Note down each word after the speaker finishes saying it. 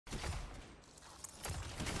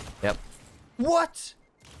What?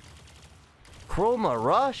 CHROMA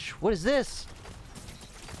Rush? What is this?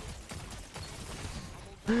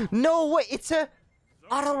 No way! It's a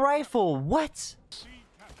auto rifle! What?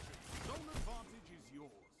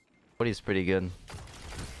 What is pretty good.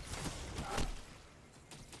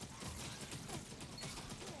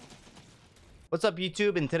 What's up,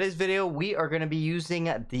 YouTube? In today's video, we are going to be using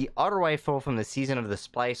the auto rifle from the Season of the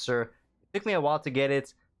Splicer. It took me a while to get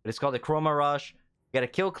it, but it's called the CHROMA Rush. You got a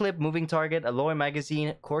kill clip, moving target, a lower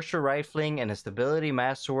magazine, coarser rifling, and a stability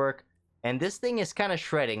masterwork. And this thing is kind of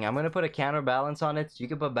shredding. I'm going to put a counterbalance on it, so you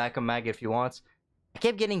can put back a mag if you want. I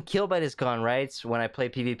kept getting killed by this gun, right, when I play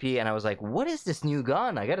PvP, and I was like, what is this new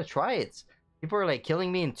gun? I gotta try it. People are like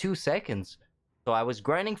killing me in 2 seconds. So I was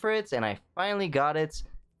grinding for it, and I finally got it.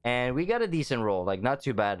 And we got a decent roll, like not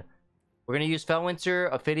too bad. We're going to use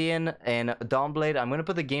Felwinter, Ophidian, and Dawnblade. I'm going to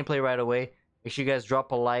put the gameplay right away. Make sure you guys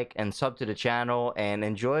drop a like and sub to the channel and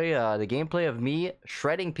enjoy the gameplay of me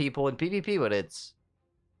shredding people in PvP with it.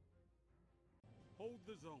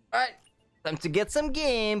 Alright, time to get some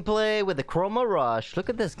gameplay with the CHROMA Rush. Look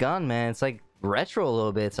at this gun, man. It's like retro a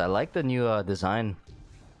little bit. I like the new design.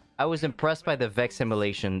 I was impressed by the Vex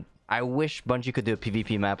simulation. I wish Bungie could do a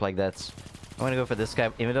PvP map like that. I'm gonna go for this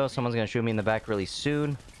guy, even though someone's gonna shoot me in the back really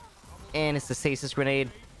soon. And it's the stasis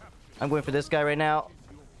grenade. I'm going for this guy right now.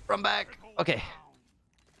 Run back. Okay.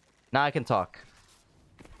 Now I can talk.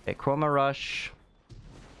 Okay, CHROMA Rush.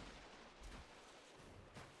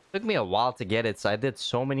 Took me a while to get it, so I did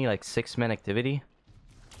so many like 6-man activity.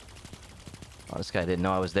 Oh, this guy didn't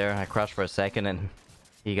know I was there. I crouched for a second and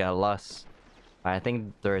he got lost. I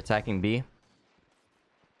think they're attacking B.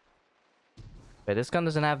 But this gun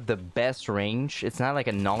doesn't have the best range. It's not like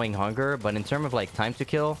a gnawing hunger, but in terms of like time to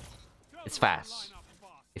kill, it's fast.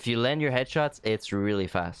 If you land your headshots, it's really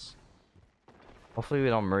fast. Hopefully we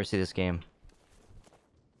don't mercy this game.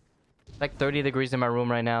 It's like 30 degrees in my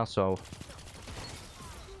room right now, so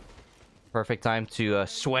perfect time to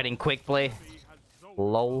sweating quick play.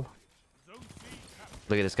 Lol.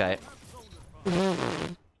 Look at this guy.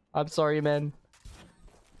 I'm sorry, man.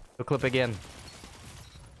 Go clip again.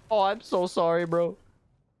 Oh, I'm so sorry, bro.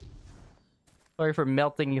 Sorry for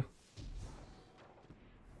melting you.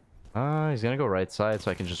 He's gonna go right side,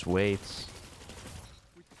 so I can just wait.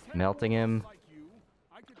 Melting him.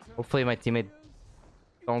 Hopefully my teammate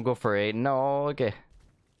don't go for 8. No, okay.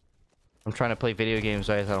 I'm trying to play video games,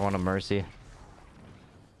 right? I don't want a mercy.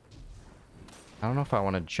 I don't know if I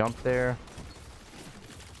want to jump there.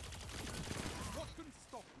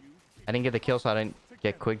 I didn't get the kill, so I didn't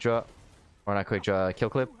get quick draw. Or not quick draw, kill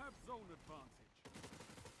clip.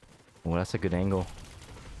 Oh, that's a good angle.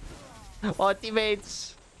 Oh,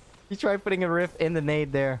 teammates! He tried putting a riff in the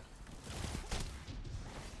nade there.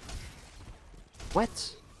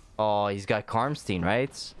 What? Oh, he's got Karmstein,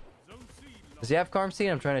 right? Does he have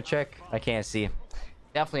Karmstein? I'm trying to check. I can't see.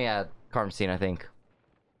 Definitely had Karmstein, I think.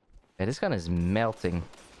 Yeah, this gun is melting.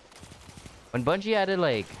 When Bungie added,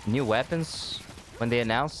 like, new weapons, when they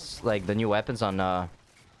announced, like, the new weapons on the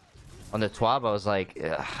TWAB, I was like,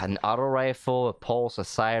 an auto rifle, a pulse, a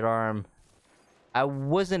sidearm. I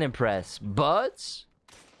wasn't impressed, but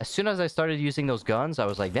as soon as I started using those guns, I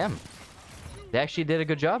was like, damn, they actually did a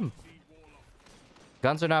good job.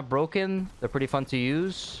 Guns are not broken. They're pretty fun to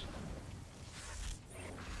use.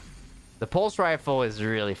 The pulse rifle is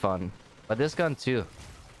really fun, but this gun too.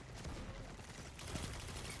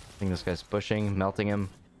 I think this guy's pushing, melting him.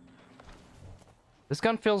 This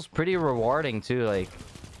gun feels pretty rewarding too, like...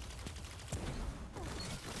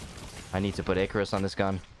 I need to put Icarus on this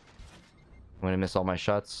gun. I'm gonna miss all my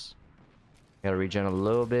shots. Gotta regen a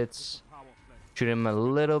little bit. Shoot him a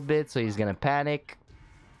little bit, so he's gonna panic.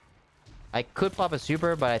 I could pop a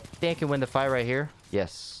super, but I think I can win the fight right here.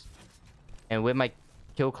 Yes. And with my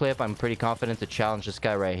kill clip, I'm pretty confident to challenge this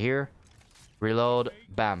guy right here. Reload.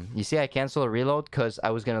 Bam. You see I cancel a reload because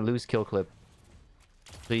I was gonna lose kill clip.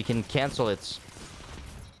 So you can cancel it.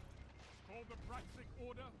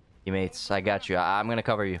 Teammates, I got you. I'm gonna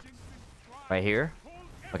cover you. Right here.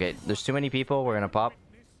 Okay, there's too many people. We're gonna pop.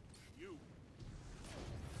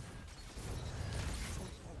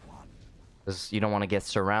 Because you don't want to get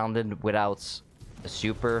surrounded without a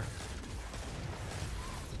super.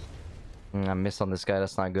 I missed on this guy.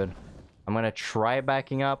 That's not good. I'm gonna try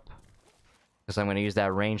backing up. Because I'm gonna use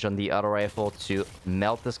that range on the auto rifle to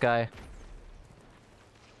melt this guy.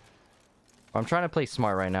 I'm trying to play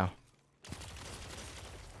smart right now.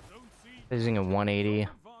 Using a 180.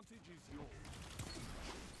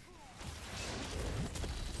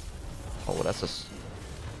 Oh, that's a...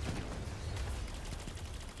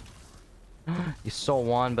 You saw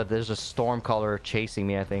one, but there's a Stormcaller chasing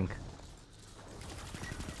me, I think.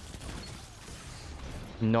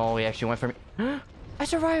 No, he actually went for me. I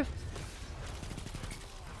survived.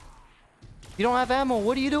 You don't have ammo.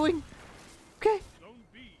 What are you doing? Okay.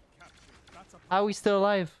 How are we still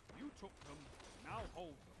alive?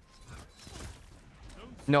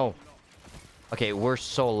 No. Okay, we're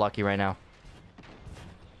so lucky right now.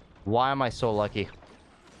 Why am I so lucky?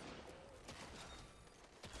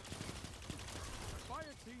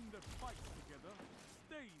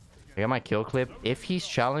 I got my kill clip. If he's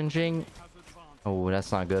challenging... Oh,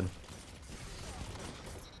 that's not good.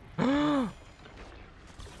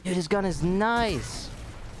 Dude, his gun is nice.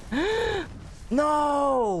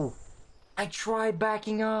 No! I tried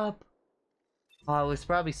backing up. Oh, it was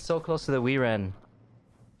probably so close to the Wii Ren.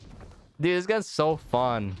 Dude, this gun's so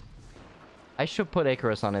fun. I should put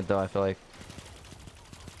Icarus on it, though, I feel like.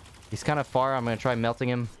 He's kind of far. I'm going to try melting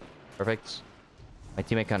him. Perfect. My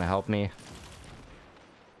teammate kind of helped me.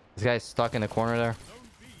 This guy's stuck in the corner there.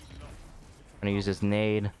 I'm going to use this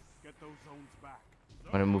nade.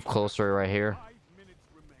 I'm going to move closer right here.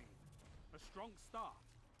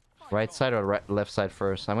 Right side or left side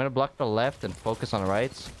first? I'm going to block the left and focus on the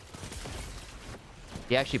rights.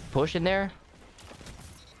 He actually push in there,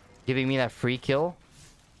 giving me that free kill.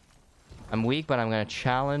 I'm weak, but I'm going to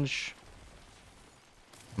challenge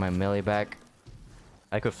my melee back.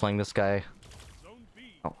 I could flank this guy.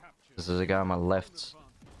 Oh, this is a guy on my left.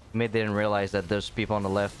 Maybe they didn't realize that there's people on the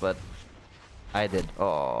left, but I did.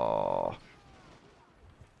 Oh.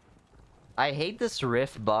 I hate this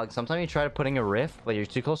rift bug. Sometimes you try to putting a rift, but you're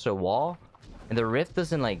too close to a wall, and the rift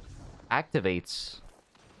doesn't like activates,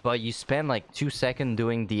 but you spend like 2 seconds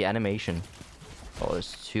doing the animation. Oh,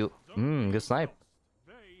 there's two. Good snipe.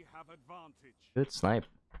 Good snipe.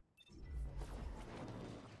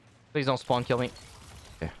 Please don't spawn kill me.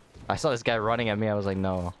 Okay. I saw this guy running at me. I was like,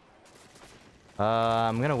 no.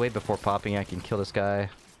 I'm gonna wait before popping. I can kill this guy.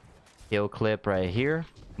 Kill clip right here.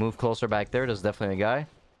 Move closer back there. There's definitely a guy.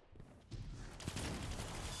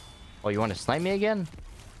 Oh, you want to snipe me again?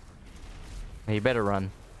 Hey, you better run.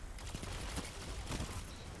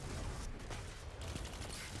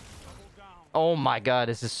 Oh my god,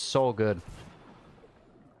 this is so good.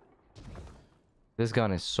 This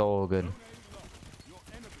gun is so good.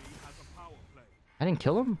 I didn't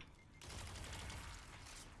kill him?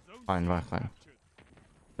 Fine, fine, fine.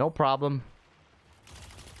 No problem.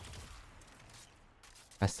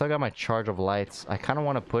 I still got my charge of lights. I kind of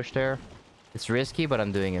want to push there. It's risky, but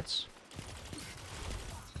I'm doing it.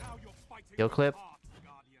 Kill clip.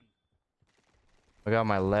 I got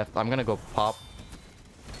my left. I'm gonna go pop.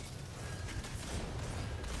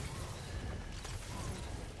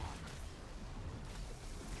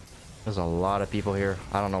 There's a lot of people here.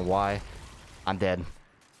 I don't know why. I'm dead.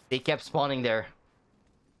 They kept spawning there.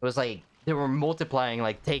 It was like they were multiplying,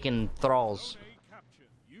 like taking thralls.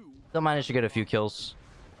 Still managed to get a few kills.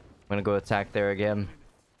 I'm gonna go attack there again.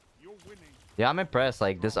 Yeah, I'm impressed.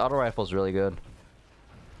 Like, this auto rifle is really good.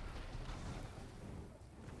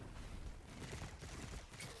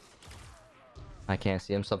 I can't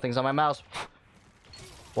see him. Something's on my mouse.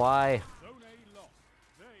 Why?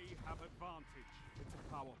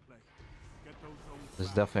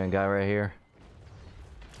 There's definitely a guy right here.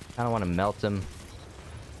 I don't want to melt him.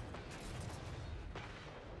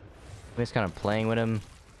 I'm just kind of playing with him.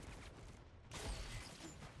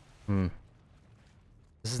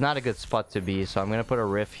 This is not a good spot to be, so I'm gonna put a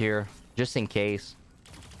rift here just in case.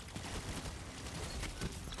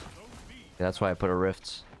 Yeah, that's why I put a rift.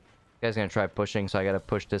 This guy's gonna try pushing, so I gotta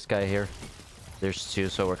push this guy here. There's two,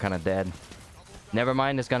 so we're kind of dead. Never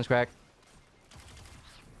mind, this gun's cracked.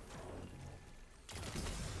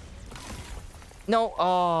 No,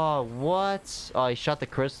 oh, what? Oh, he shot the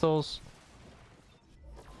crystals.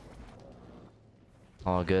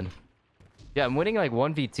 Oh, good. Yeah, I'm winning like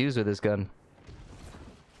 1v2s with this gun.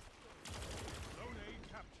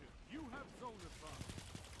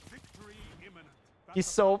 He's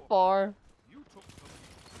so far. I'm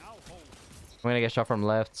gonna get shot from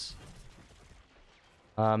left.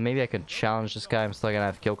 Maybe I could challenge this guy. I'm still gonna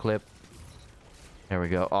have kill clip. There we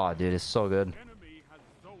go. Oh, dude, it's so good.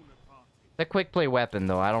 It's a quick play weapon,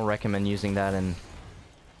 though. I don't recommend using that in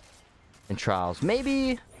trials.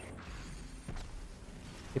 Maybe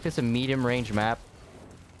if it's a medium range map.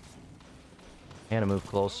 I gotta move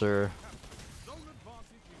closer.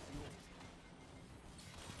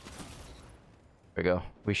 There we go.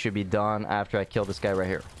 We should be done after I kill this guy right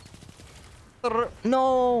here.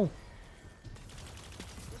 No!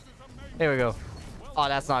 There we go. Oh,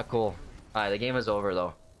 that's not cool. Alright, the game is over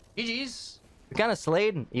though. GG's. We kind of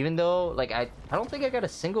slayed, even though like I don't think I got a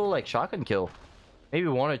single like shotgun kill. Maybe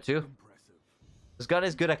one or two. This gun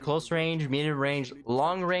is good at close range, medium range,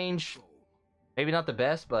 long range. Maybe not the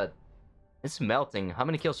best, but it's melting. How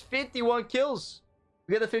many kills? 51 kills.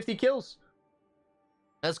 We got the 50 kills.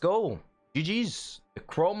 Let's go. GG's. The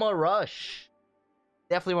Chroma Rush.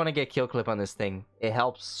 Definitely want to get kill clip on this thing. It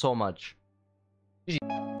helps so much.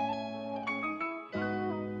 GG.